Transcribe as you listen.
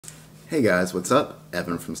Hey guys, what's up?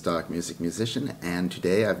 Evan from Stock Music Musician, and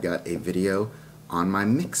today I've got a video on my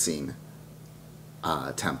mixing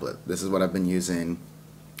template. This is what I've been using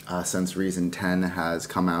since Reason 10 has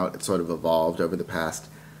come out. It's sort of evolved over the past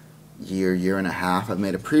year and a half. I've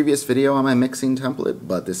made a previous video on my mixing template,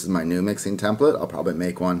 but this is my new mixing template. I'll probably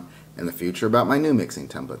make one in the future about my new mixing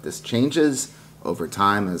template. This changes over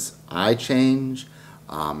time as I change,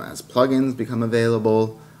 as plugins become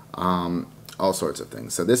available, all sorts of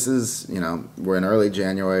things. So this is, we're in early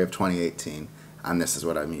January of 2018, and this is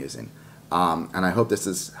what I'm using. And I hope this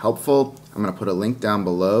is helpful. I'm going to put a link down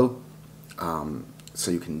below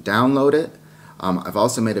so you can download it. I've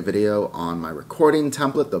also made a video on my recording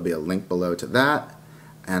template. There'll be a link below to that.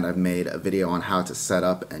 And I've made a video on how to set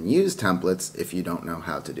up and use templates if you don't know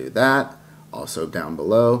how to do that. Also down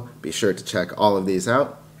below. Be sure to check all of these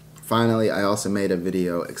out. Finally, I also made a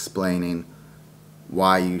video explaining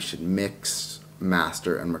why you should mix,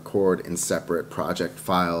 master, and record in separate project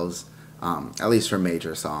files, at least for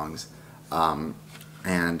major songs.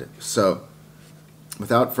 And so,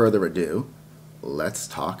 without further ado, let's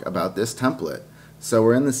talk about this template. So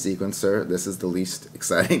we're in the sequencer. This is the least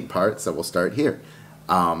exciting part, so we'll start here.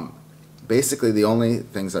 Basically, the only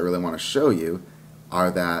things I really want to show you are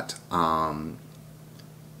that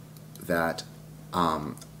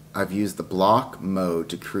I've used the block mode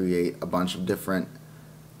to create a bunch of different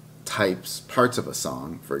parts of a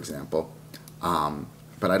song, for example,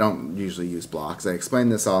 but I don't usually use blocks. I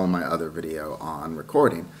explained this all in my other video on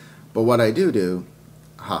recording, but what I do,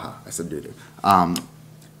 I said do,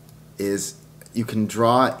 is you can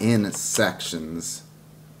draw in sections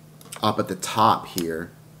up at the top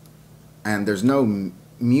here, and there's no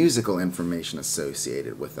musical information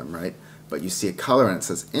associated with them, right? But you see a color and it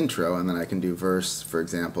says intro, and then I can do verse, for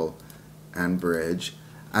example, and bridge.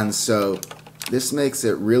 And so this makes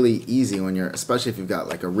it really easy when especially if you've got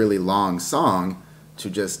like a really long song, to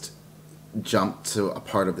just jump to a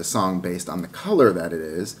part of the song based on the color that it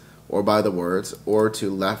is, or by the words, or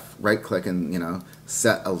to right click and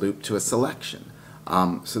set a loop to a selection.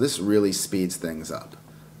 So this really speeds things up,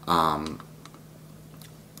 and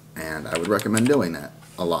I would recommend doing that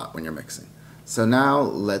a lot when you're mixing. So now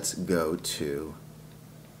let's go to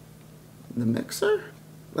the mixer.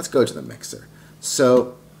 Let's go to the mixer.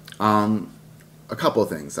 So a couple of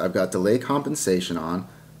things. I've got delay compensation on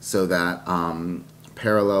so that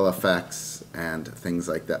parallel effects and things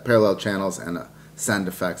like that, parallel channels and send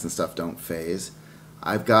effects and stuff don't phase.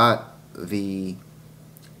 I've got the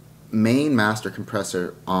main master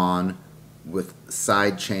compressor on with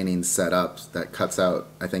side chaining set up that cuts out,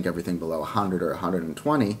 I think, everything below 100 or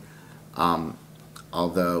 120,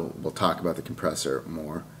 although we'll talk about the compressor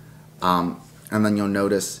more. And then you'll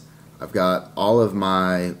notice I've got all of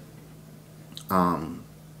my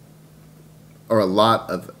or a lot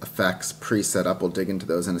of effects pre-set up. We'll dig into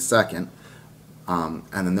those in a second. And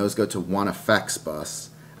then those go to one effects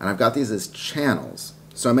bus. And I've got these as channels.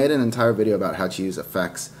 So I made an entire video about how to use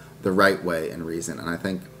effects the right way in Reason, and I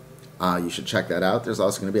think you should check that out. There's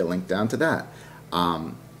also going to be a link down to that.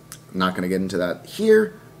 I'm not going to get into that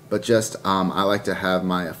here, but just I like to have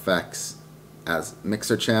my effects as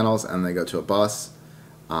mixer channels, and they go to a bus.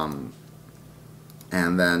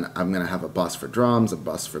 And then I'm going to have a bus for drums, a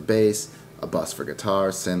bus for bass, a bus for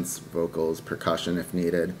guitar, synths, vocals, percussion if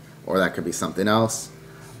needed, or that could be something else.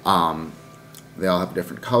 They all have a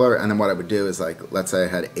different color, and then what I would do is, like, let's say I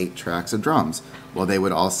had 8 tracks of drums. Well, they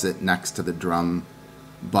would all sit next to the drum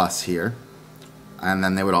bus here, and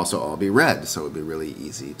then they would also all be red, so it would be really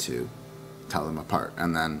easy to tell them apart.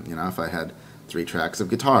 And then, if I had 3 tracks of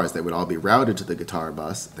guitars, they would all be routed to the guitar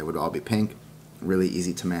bus. They would all be pink, really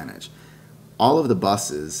easy to manage. All of the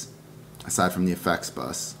buses, aside from the effects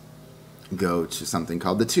bus, go to something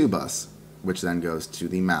called the 2 bus, which then goes to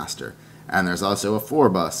the master. And there's also a 4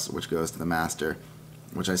 bus, which goes to the master,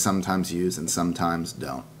 which I sometimes use and sometimes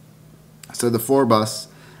don't. So the 4 bus,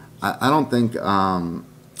 I don't think, I'll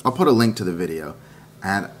put a link to the video,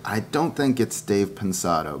 and I don't think it's Dave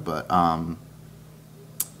Pensato, but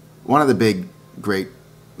one of the big, great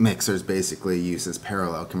mixers basically uses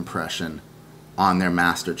parallel compression on their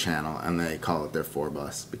master channel, and they call it their 4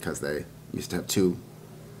 bus because they used to have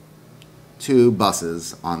two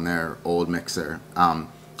buses on their old mixer.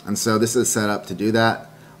 And so this is set up to do that.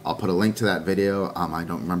 I'll put a link to that video. I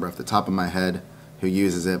don't remember off the top of my head who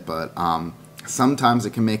uses it, but sometimes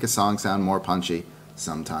it can make a song sound more punchy,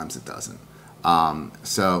 sometimes it doesn't.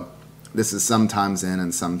 So this is sometimes in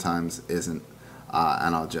and sometimes isn't,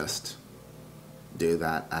 and I'll just do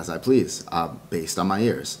that as I please, based on my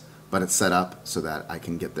ears. But it's set up so that I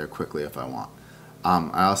can get there quickly if I want.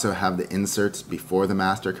 I also have the inserts before the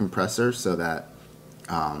master compressor so that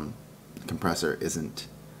compressor isn't,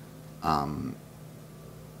 you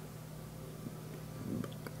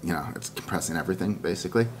know, it's compressing everything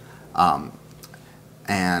basically.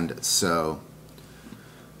 And so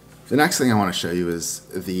the next thing I want to show you is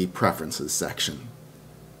the preferences section,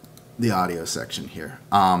 the audio section here.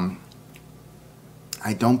 I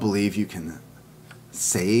don't believe you can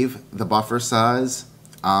save the buffer size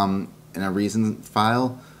in a Reason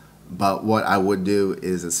file, but what I would do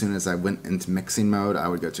is as soon as I went into mixing mode, I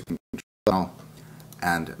would go to control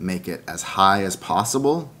and make it as high as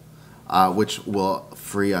possible, which will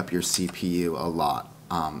free up your CPU a lot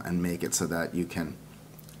and make it so that you can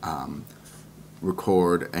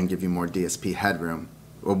record and give you more DSP headroom.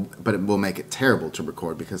 But it will make it terrible to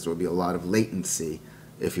record because there will be a lot of latency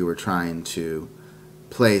if you were trying to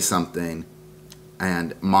play something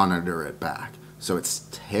and monitor it back. So it's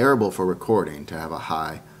terrible for recording to have a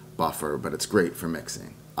high buffer, but it's great for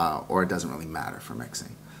mixing, or it doesn't really matter for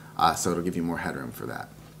mixing. So it'll give you more headroom for that.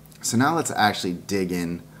 So now let's actually dig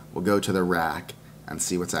in. We'll go to the rack and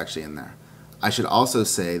see what's actually in there. I should also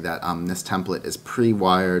say that this template is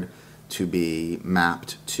pre-wired to be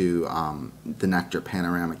mapped to the Nectar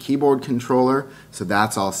Panorama keyboard controller, so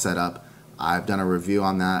that's all set up. I've done a review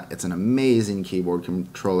on that. It's an amazing keyboard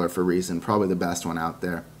controller for Reason, probably the best one out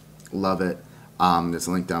there. Love it. There's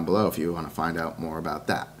a link down below if you want to find out more about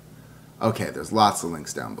that. Okay, there's lots of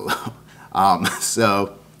links down below.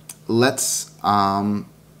 So let's talk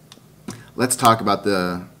about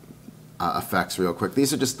the effects real quick.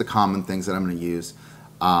 These are just the common things that I'm going to use.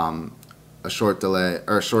 A short delay,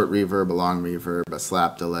 or a short reverb, a long reverb, a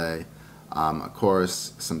slap delay, a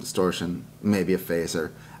chorus, some distortion, maybe a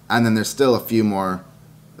phaser, and then there's still a few more.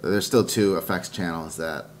 There's still 2 effects channels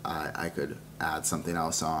that I could add something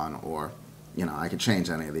else on, or you know, I could change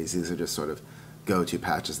any of these. These are just sort of go-to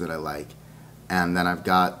patches that I like. And then I've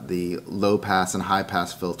got the low pass and high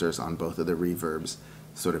pass filters on both of the reverbs,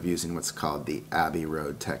 sort of using what's called the Abbey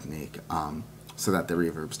Road technique, so that the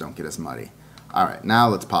reverbs don't get as muddy. Alright, now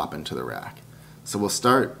let's pop into the rack. So we'll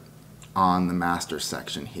start on the master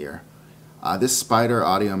section here. This Spider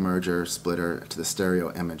audio merger splitter to the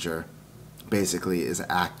stereo imager basically is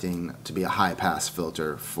acting to be a high pass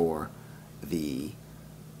filter for the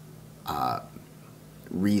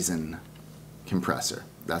Reason compressor.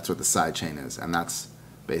 That's what the sidechain is, and that's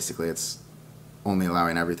basically, it's only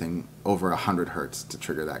allowing everything over 100 Hertz to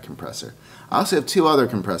trigger that compressor. I also have 2 other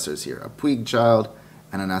compressors here, a Puig Child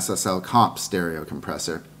and an SSL Comp stereo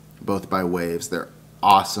compressor, both by Waves. They're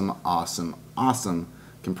awesome, awesome, awesome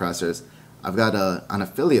compressors. I've got an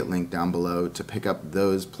affiliate link down below to pick up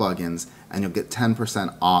those plugins, and you'll get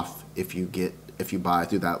 10% off if you buy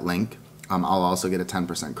through that link. I'll also get a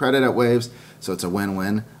 10% credit at Waves, so it's a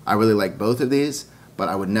win-win. I really like both of these, but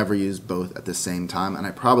I would never use both at the same time, and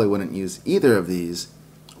I probably wouldn't use either of these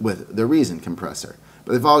with the Reason compressor.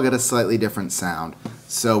 But they've all got a slightly different sound,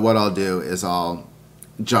 so what I'll do is I'll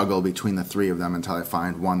juggle between the 3 of them until I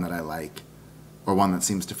find one that I like, or one that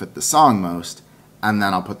seems to fit the song most, and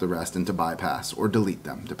then I'll put the rest into bypass or delete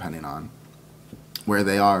them depending on where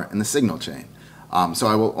they are in the signal chain. So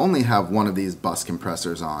I will only have one of these bus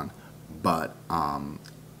compressors on, but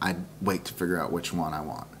I'd wait to figure out which one I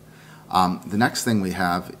want. The next thing we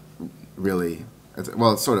have really,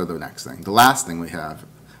 well, it's sort of the next thing. The last thing we have,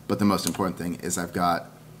 but the most important thing, is I've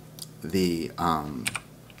got the, and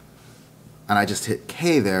I just hit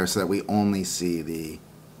K there so that we only see the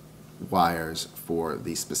wires for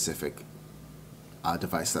the specific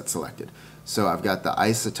device that's selected. So I've got the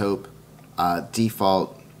Isotope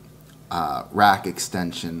default rack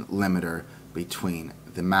extension limiter between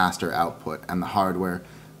the master output and the hardware.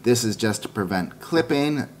 This is just to prevent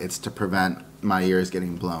clipping. It's to prevent my ears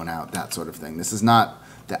getting blown out, that sort of thing. This is not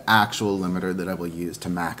the actual limiter that I will use to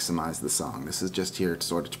maximize the song. This is just here to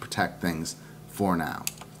sort of to protect things for now.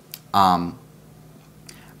 And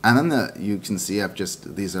then you can see I've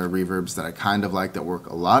just, these are reverbs that I kind of like that work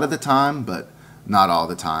a lot of the time, but not all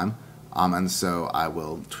the time. And so I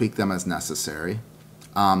will tweak them as necessary.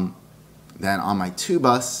 Then on my 2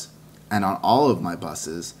 bus and on all of my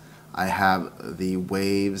buses, I have the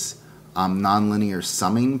Waves Nonlinear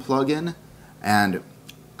Summing plugin. And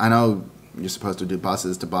I know you're supposed to do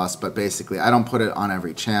buses to bus, but basically I don't put it on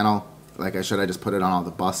every channel like I should. I just put it on all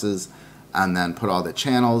the buses and then put all the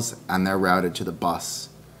channels, and they're routed to the bus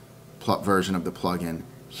version of the plugin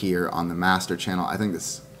here on the master channel. I think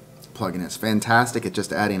this plugin is fantastic. It's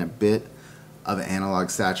just adding a bit of analog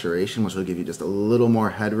saturation, which will give you just a little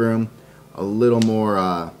more headroom, a little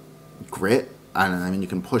more grit. I mean, you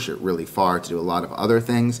can push it really far to do a lot of other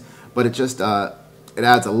things, but it just it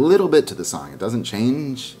adds a little bit to the song. It doesn't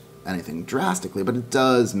change anything drastically, but it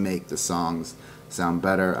does make the songs sound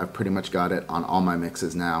better. I've pretty much got it on all my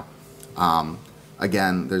mixes now.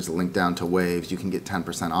 Again, there's a link down to Waves. You can get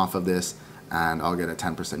 10% off of this, and I'll get a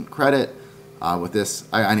 10% credit. With this,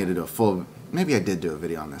 I need to do a full, maybe I did do a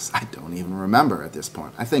video on this. I don't even remember at this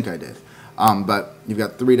point. I think I did. But you've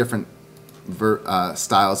got 3 different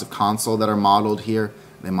styles of console that are modeled here.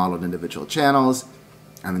 They modeled individual channels,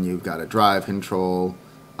 and then you've got a drive control,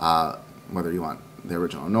 whether you want the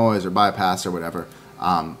original noise or bypass or whatever.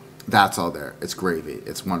 That's all there. It's gravy.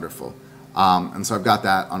 It's wonderful. And so I've got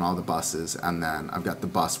that on all the buses, and then I've got the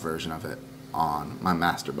bus version of it on my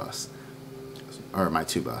master bus, or my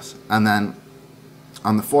 2 bus. And then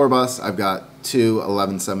on the 4 bus, I've got 2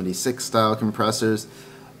 1176 style compressors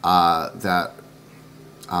that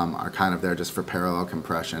are kind of there just for parallel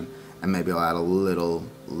compression, and maybe I'll add a little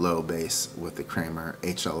low bass with the Kramer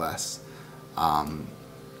HLS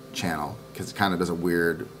channel, because it kind of does a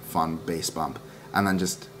weird, fun bass bump. And then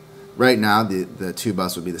just right now, the 2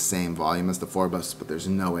 bus would be the same volume as the 4 bus, but there's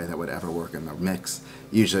no way that would ever work in the mix.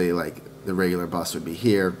 Usually, like, the regular bus would be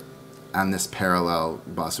here, and this parallel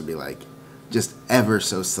bus would be like just ever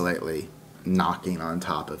so slightly knocking on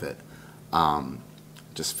top of it,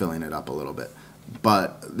 just filling it up a little bit.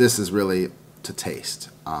 But this is really to taste,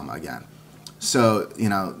 again. So, you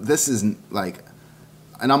know, this is like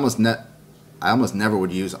I almost never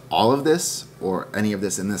would use all of this or any of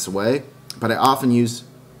this in this way, but I often use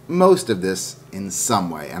most of this in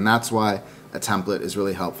some way, and that's why a template is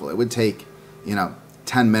really helpful. It would take, you know,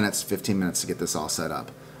 10 minutes, 15 minutes to get this all set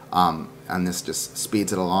up, and this just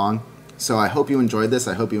speeds it along. So I hope you enjoyed this.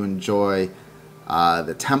 I hope you enjoy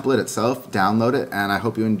the template itself. Download it, and I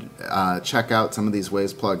hope you check out some of these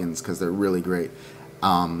Waves plugins, because they're really great.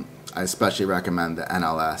 I especially recommend the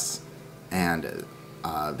NLS and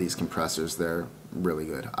these compressors. They're really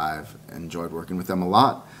good. I've enjoyed working with them a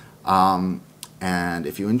lot. And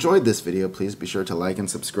if you enjoyed this video, please be sure to like and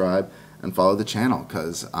subscribe and follow the channel,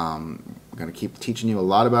 because I'm going to keep teaching you a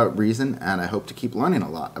lot about Reason, and I hope to keep learning a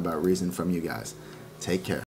lot about Reason from you guys. Take care.